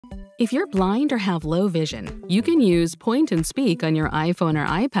If you're blind or have low vision, you can use point and speak on your iPhone or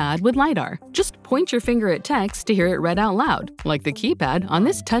iPad with LiDAR. Just point your finger at text to hear it read out loud, like the keypad on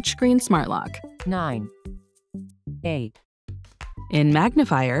this touchscreen smart lock. 9, 8. In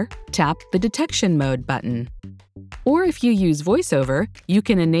Magnifier, tap the Detection Mode button. Or if you use VoiceOver, you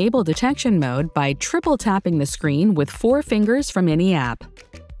can enable detection mode by triple tapping the screen with 4 fingers from any app.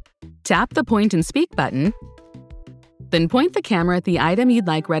 Tap the Point and Speak button, then point the camera at the item you'd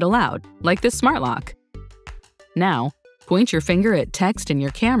like read aloud, like this smart lock. Now, point your finger at text in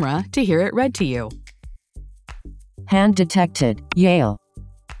your camera to hear it read to you. Hand detected. Yale.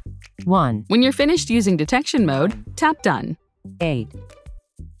 1, When you're finished using detection mode, tap Done. 8,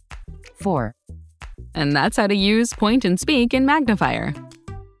 4. And that's how to use Point and Speak in Magnifier.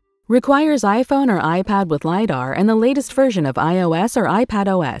 Requires iPhone or iPad with LiDAR and the latest version of iOS or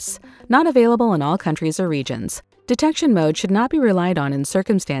iPadOS. Not available in all countries or regions. Detection mode should not be relied on in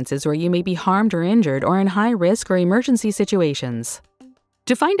circumstances where you may be harmed or injured or in high-risk or emergency situations.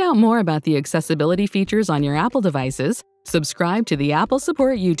 To find out more about the accessibility features on your Apple devices, subscribe to the Apple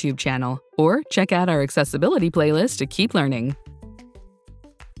Support YouTube channel or check out our accessibility playlist to keep learning.